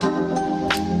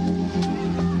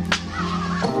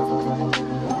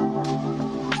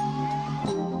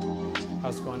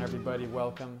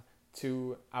welcome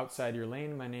to Outside Your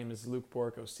Lane. My name is Luke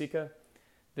Bork-Osika.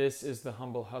 This is the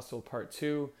Humble Hustle Part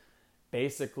 2,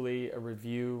 basically a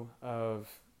review of,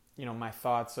 my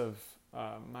thoughts of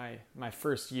my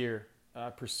first year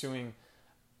pursuing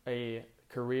a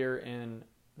career in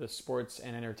the sports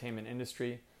and entertainment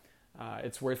industry.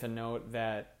 It's worth a note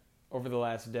that over the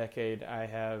last decade, I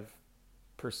have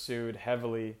pursued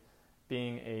heavily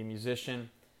being a musician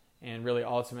and really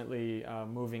ultimately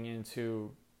moving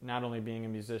into not only being a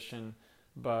musician,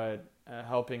 but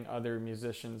helping other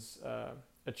musicians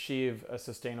achieve a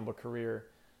sustainable career,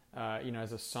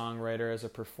 as a songwriter, as a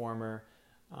performer,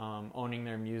 owning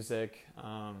their music.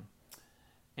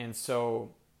 And so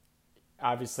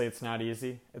obviously it's not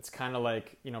easy. It's kind of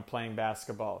like, playing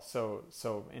basketball.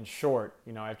 So in short,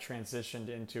 I've transitioned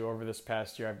into, over this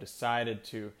past year, I've decided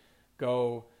to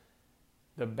go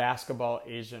the basketball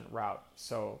agent route.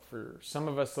 So for some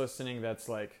of us listening, that's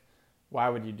like, why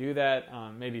would you do that?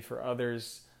 Maybe for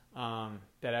others,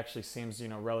 that actually seems,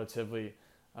 relatively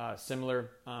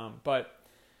similar. But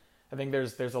I think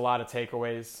there's a lot of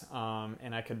takeaways,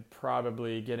 and I could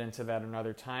probably get into that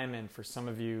another time. And for some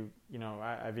of you,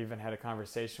 I've even had a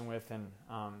conversation with, and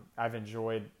I've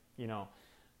enjoyed,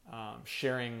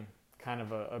 sharing kind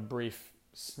of a brief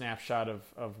snapshot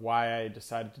of why I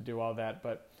decided to do all that.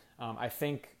 But I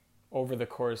think over the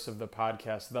course of the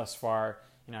podcast thus far,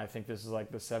 I think this is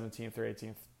like the 17th or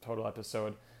 18th total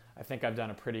episode. I think I've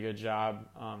done a pretty good job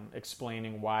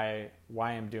explaining why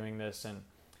I'm doing this. And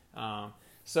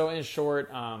so in short,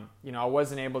 I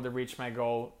wasn't able to reach my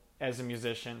goal as a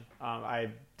musician.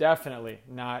 I've definitely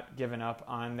not given up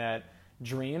on that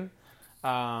dream.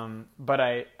 But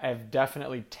I've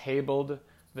definitely tabled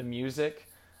the music,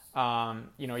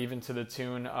 even to the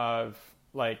tune of,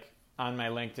 like, on my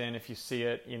LinkedIn, if you see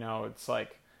it, it's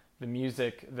like the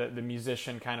music, the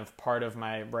musician kind of part of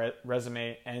my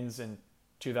resume ends in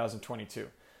 2022.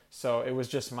 So it was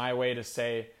just my way to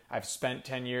say I've spent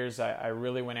 10 years. I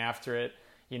really went after it.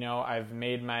 I've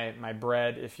made my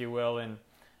bread, if you will,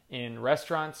 in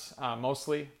restaurants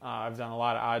mostly. I've done a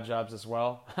lot of odd jobs as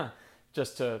well,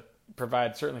 just to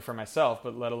provide certainly for myself,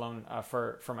 but let alone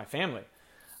for my family,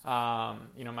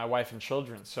 my wife and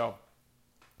children. So,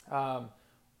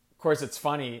 of course, it's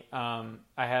funny. I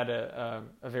had a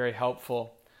very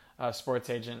helpful sports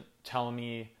agent tell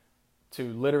me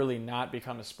to literally not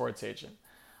become a sports agent.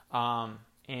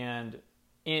 And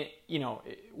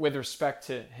with respect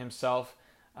to himself,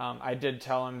 I did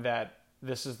tell him that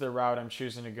this is the route I'm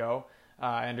choosing to go.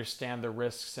 I understand the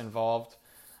risks involved.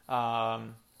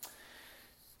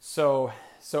 So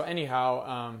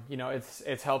anyhow,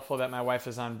 it's helpful that my wife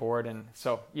is on board. And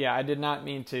so, yeah, I did not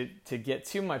mean to get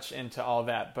too much into all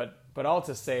that, but all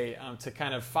to say, to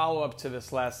kind of follow up to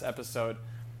this last episode,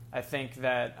 I think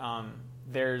that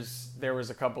there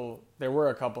were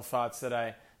a couple thoughts that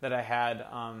I had.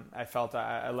 I felt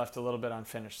I left a little bit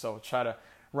unfinished. So I'll try to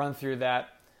run through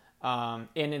that. And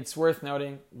it's worth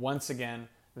noting once again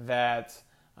that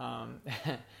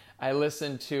I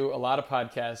listen to a lot of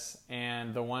podcasts,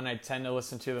 and the one I tend to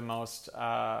listen to the most,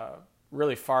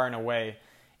 really far and away,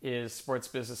 is Sports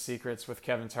Business Secrets with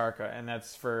Kevin Tarka. And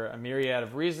that's for a myriad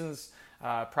of reasons,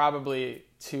 probably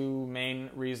two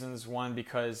main reasons. One,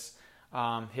 because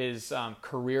his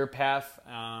career path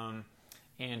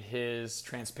and his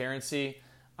transparency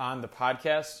on the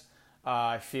podcast,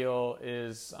 I feel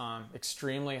is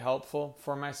extremely helpful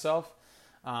for myself.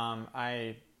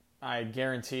 I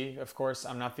guarantee, of course,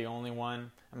 I'm not the only one.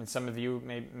 I mean, some of you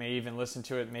may even listen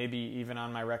to it, maybe even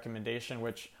on my recommendation.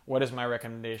 What is my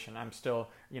recommendation? I'm still,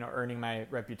 earning my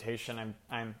reputation.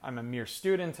 I'm a mere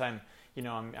student. I'm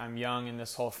young in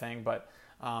this whole thing, but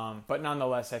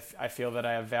nonetheless, I feel that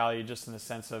I have value just in the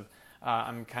sense of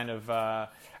I'm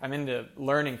in the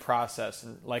learning process,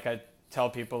 and like I tell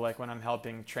people, like when I'm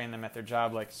helping train them at their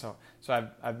job, like so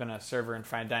I've been a server in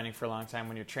fine dining for a long time.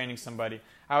 When you're training somebody,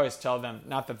 I always tell them,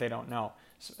 not that they don't know,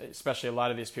 especially a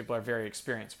lot of these people are very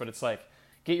experienced, but it's like,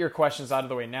 get your questions out of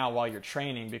the way now while you're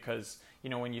training, because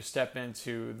when you step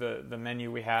into the menu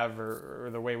we have, or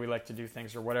the way we like to do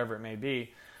things, or whatever it may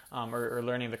be, or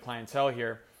learning the clientele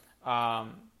here,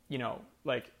 you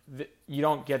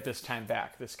don't get this time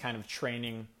back, this kind of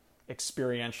training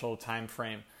experiential time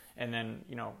frame. And then,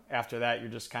 after that, you're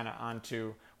just kind of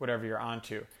onto whatever you're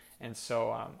onto. And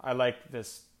so I like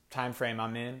this time frame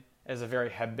I'm in as a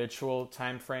very habitual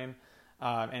time frame.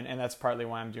 And that's partly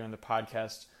why I'm doing the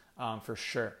podcast, for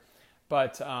sure.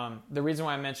 But the reason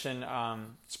why I mention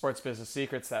Sports Business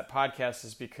Secrets, that podcast,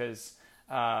 is because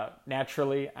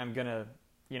naturally I'm going to,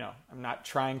 I'm not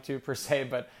trying to per se,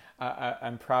 but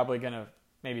I'm probably going to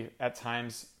maybe at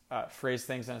times phrase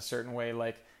things in a certain way,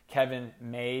 like Kevin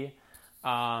may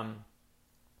So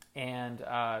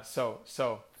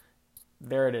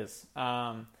there it is.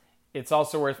 It's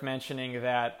also worth mentioning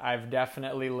that I've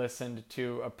definitely listened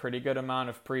to a pretty good amount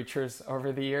of preachers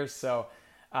over the years. So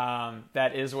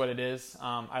that is what it is.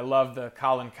 I love the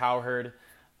Colin Cowherd,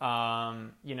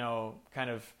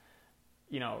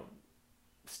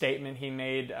 statement he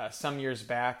made some years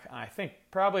back. I think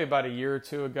probably about a year or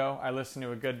two ago. I listened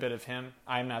to a good bit of him.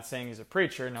 I'm not saying he's a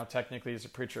preacher. No, technically he's a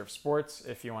preacher of sports,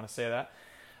 if you want to say that.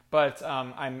 But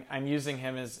I'm using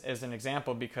him as an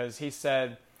example because he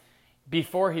said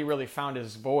before he really found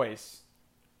his voice,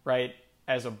 right,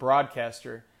 as a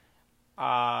broadcaster,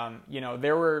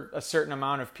 there were a certain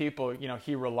amount of people,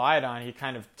 he relied on. He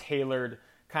kind of tailored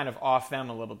kind of off them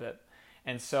a little bit.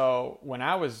 And so when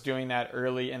I was doing that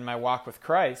early in my walk with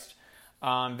Christ,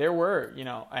 there were,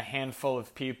 a handful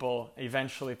of people,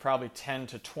 eventually probably 10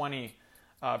 to 20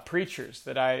 preachers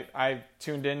that I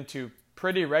tuned into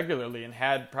pretty regularly and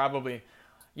had probably,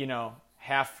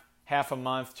 half a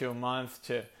month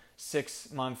to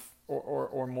 6 month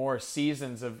or more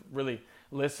seasons of really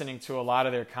listening to a lot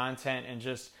of their content and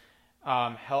just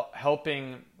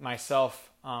helping myself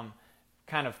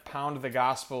kind of pound the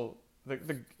gospel,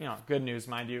 the good news,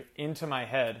 mind you, into my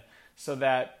head, so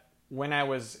that when I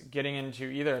was getting into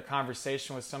either a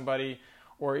conversation with somebody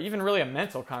or even really a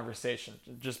mental conversation,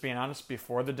 just being honest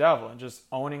before the devil and just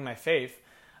owning my faith,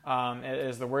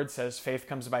 as the word says, faith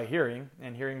comes by hearing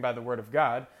and hearing by the word of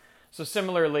God. So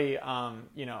similarly, I'm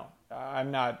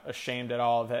not ashamed at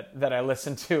all that I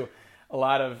listen to a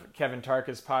lot of Kevin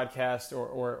Tarka's podcast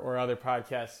or other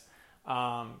podcasts.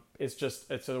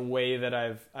 It's a way that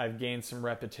I've gained some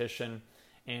repetition,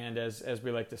 and as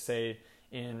we like to say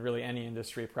in really any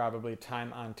industry, probably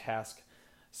time on task.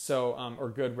 So or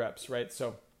good reps, right?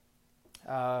 So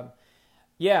I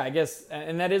guess,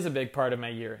 and that is a big part of my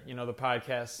year, the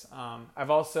podcasts.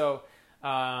 I've also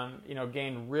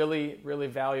gained really, really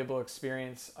valuable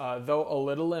experience, though a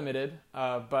little limited,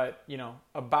 but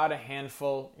about a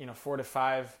handful, 4 to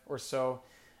 5 or so,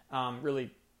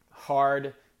 really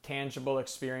hard, tangible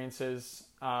experiences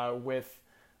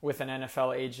with an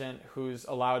NFL agent who's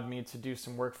allowed me to do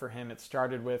some work for him. It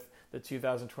started with the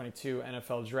 2022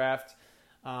 NFL Draft,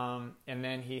 and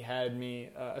then he had me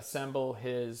assemble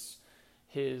his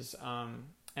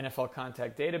NFL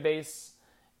contact database,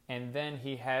 and then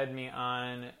he had me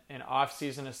on an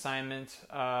off-season assignment,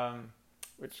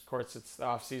 which of course it's the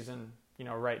off-season,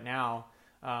 right now,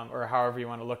 or however you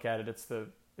want to look at it.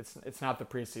 It's not the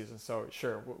preseason, so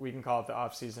sure, we can call it the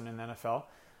off-season in the NFL.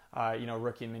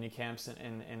 Rookie mini camps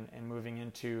and moving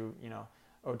into,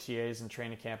 OTAs and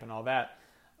training camp and all that.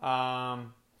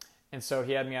 And so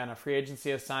he had me on a free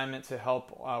agency assignment to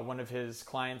help one of his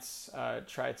clients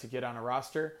try to get on a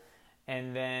roster.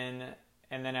 And then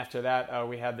after that,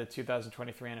 we had the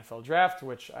 2023 NFL Draft,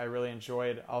 which I really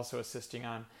enjoyed also assisting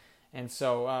on. And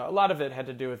so a lot of it had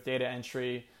to do with data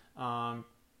entry,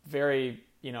 very,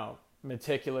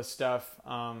 meticulous stuff.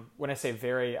 When I say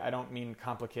very, I don't mean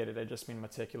complicated. I just mean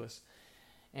meticulous.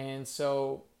 And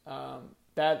so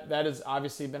that has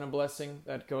obviously been a blessing.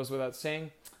 That goes without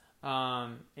saying.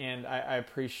 And I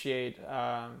appreciate,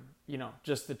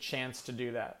 just the chance to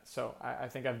do that. So I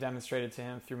think I've demonstrated to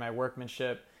him through my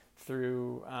workmanship,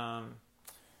 through,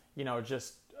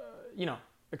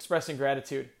 expressing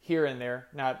gratitude here and there,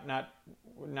 not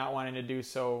wanting to do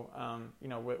so,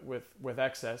 with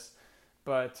excess.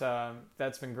 But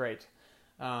that's been great.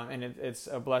 And it's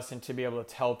a blessing to be able to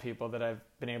tell people that I've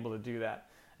been able to do that.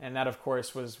 And that, of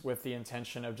course, was with the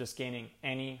intention of just gaining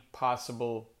any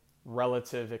possible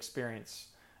relative experience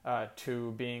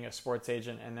to being a sports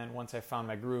agent. And then once I found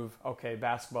my groove,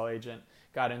 basketball agent,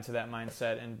 got into that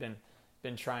mindset and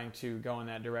been trying to go in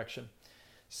that direction.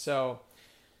 So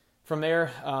from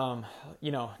there,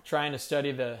 trying to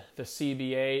study the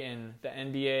CBA and the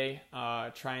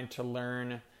NBA, trying to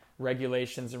learn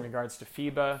regulations in regards to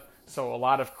FIBA. So a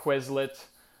lot of Quizlet,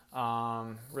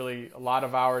 really a lot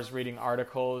of hours reading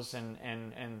articles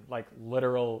and like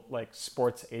literal like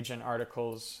sports agent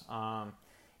articles.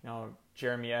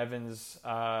 Jeremy Evans,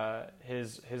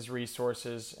 his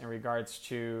resources in regards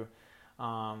to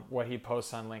what he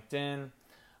posts on LinkedIn,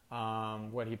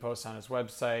 what he posts on his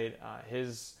website,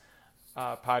 his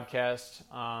podcast.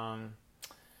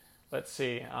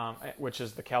 Which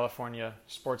is the California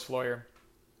Sports Lawyer.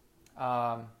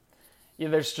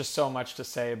 There's just so much to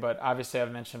say, but obviously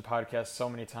I've mentioned podcasts so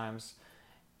many times.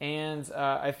 And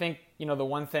I think, the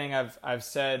one thing I've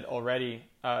said already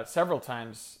several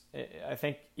times, I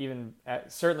think even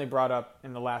certainly brought up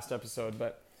in the last episode,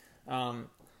 but,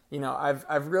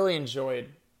 I've really enjoyed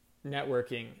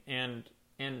networking, and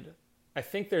I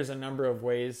think there's a number of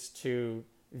ways to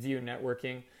view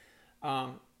networking.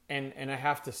 And I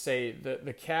have to say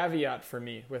the caveat for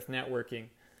me with networking,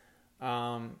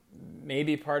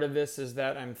 maybe part of this is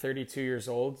that I'm 32 years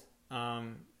old.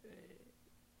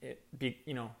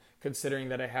 Considering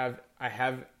that I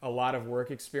have a lot of work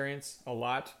experience,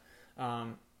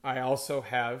 I also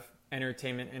have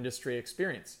entertainment industry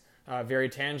experience, very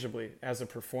tangibly as a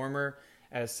performer,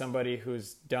 as somebody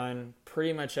who's done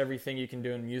pretty much everything you can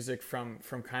do in music from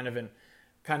kind of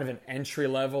an entry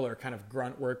level or kind of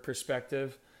grunt work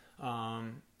perspective,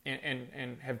 and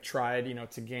have tried,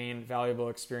 to gain valuable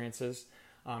experiences,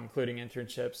 including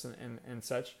internships and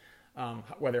such,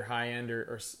 whether high end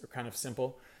or kind of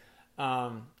simple.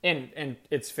 And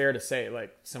it's fair to say,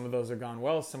 like, some of those have gone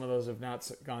well, some of those have not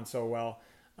gone so well.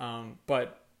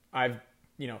 But I've,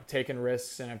 taken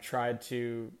risks, and I've tried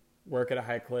to work at a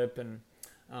high clip, and,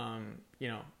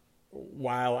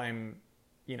 while I'm,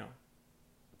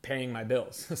 paying my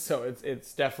bills. So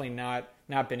it's definitely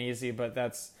not been easy, but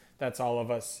that's all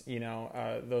of us,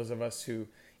 those of us who,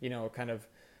 kind of,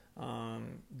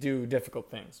 do difficult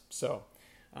things. So,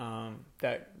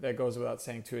 that goes without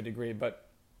saying to a degree, but,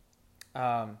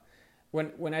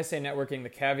 when I say networking, the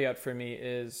caveat for me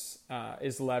is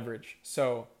leverage.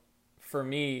 So for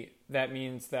me, that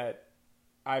means that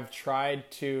I've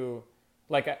tried to,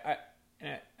 like,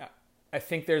 I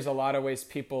think there's a lot of ways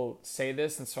people say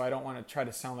this, and so I don't want to try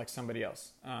to sound like somebody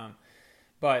else.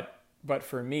 But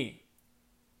for me,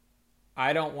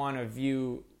 I don't want to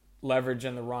view leverage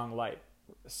in the wrong light.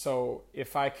 So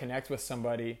if I connect with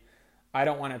somebody, I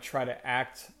don't want to try to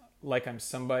act like I'm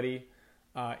somebody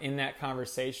in that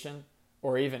conversation,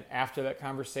 or even after that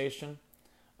conversation.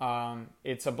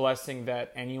 It's a blessing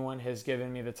that anyone has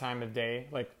given me the time of day,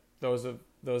 like those of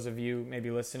you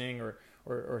maybe listening, or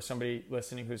somebody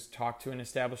listening who's talked to an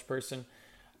established person.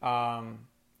 I've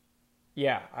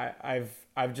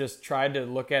just tried to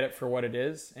look at it for what it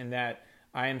is, and that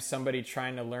I am somebody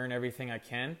trying to learn everything I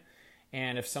can.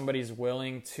 And if somebody's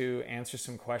willing to answer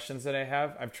some questions that I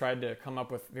have, I've tried to come up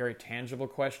with very tangible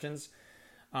questions.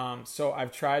 So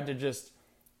I've tried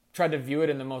to view it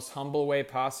in the most humble way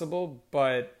possible.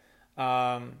 But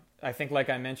I think, like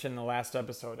I mentioned in the last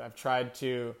episode, I've tried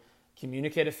to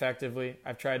communicate effectively.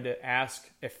 I've tried to ask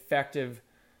effective,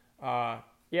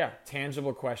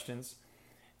 tangible questions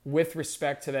with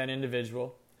respect to that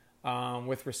individual,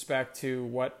 with respect to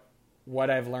what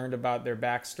I've learned about their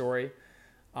backstory.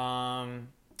 And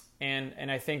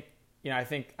I think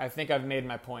I've made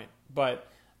my point, but,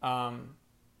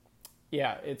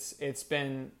 it's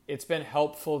been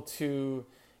helpful to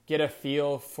get a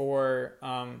feel for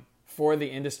the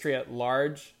industry at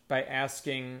large by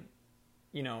asking,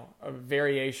 a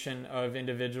variation of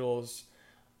individuals,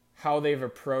 how they've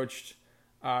approached,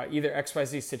 either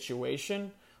XYZ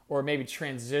situation, or maybe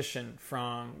transition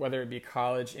from, whether it be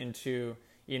college into,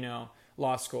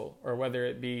 law school, or whether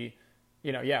it be,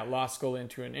 law school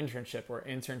into an internship, or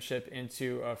internship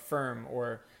into a firm,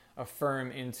 or a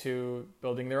firm into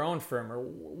building their own firm, or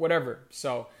whatever.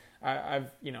 So I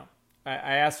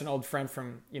asked an old friend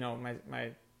from,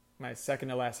 my second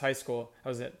to last high school. I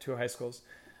was at 2 high schools.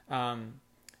 And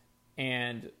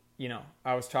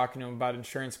I was talking to him about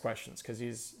insurance questions, because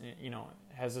he's,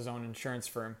 has his own insurance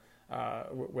firm,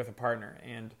 with a partner.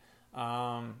 And,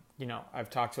 I've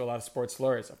talked to a lot of sports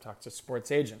lawyers. I've talked to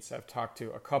sports agents. I've talked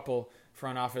to a couple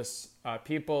front office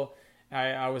people.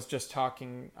 I was just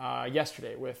talking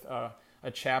yesterday with a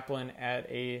chaplain at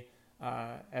a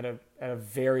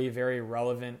very, very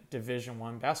relevant Division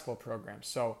I basketball program.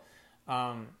 So,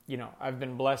 I've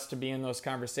been blessed to be in those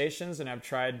conversations, and I've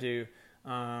tried to,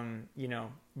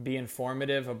 be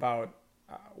informative about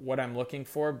what I'm looking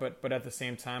for, but at the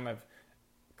same time, I've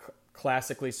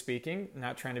classically speaking,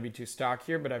 not trying to be too stock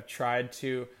here, but I've tried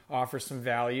to offer some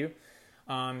value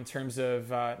in terms of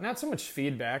not so much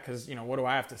feedback, because, what do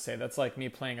I have to say? That's like me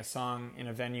playing a song in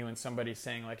a venue and somebody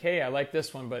saying, like, hey, I like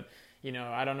this one, but,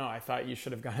 I don't know, I thought you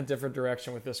should have gone a different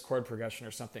direction with this chord progression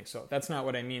or something. So that's not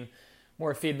what I mean.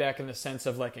 More feedback in the sense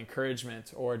of, like,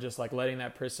 encouragement, or just like letting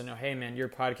that person know, hey man, your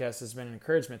podcast has been an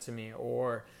encouragement to me,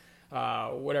 or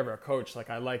whatever, a coach, like,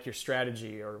 I like your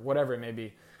strategy, or whatever it may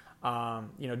be.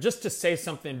 Just to say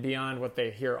something beyond what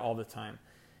they hear all the time.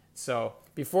 So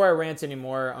before I rant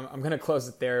anymore, I'm going to close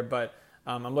it there, but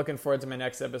I'm looking forward to my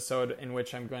next episode, in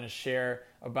which I'm going to share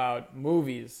about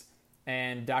movies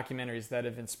and documentaries that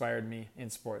have inspired me in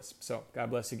sports. So God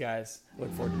bless you guys.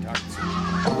 Look forward to talking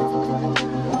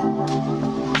soon.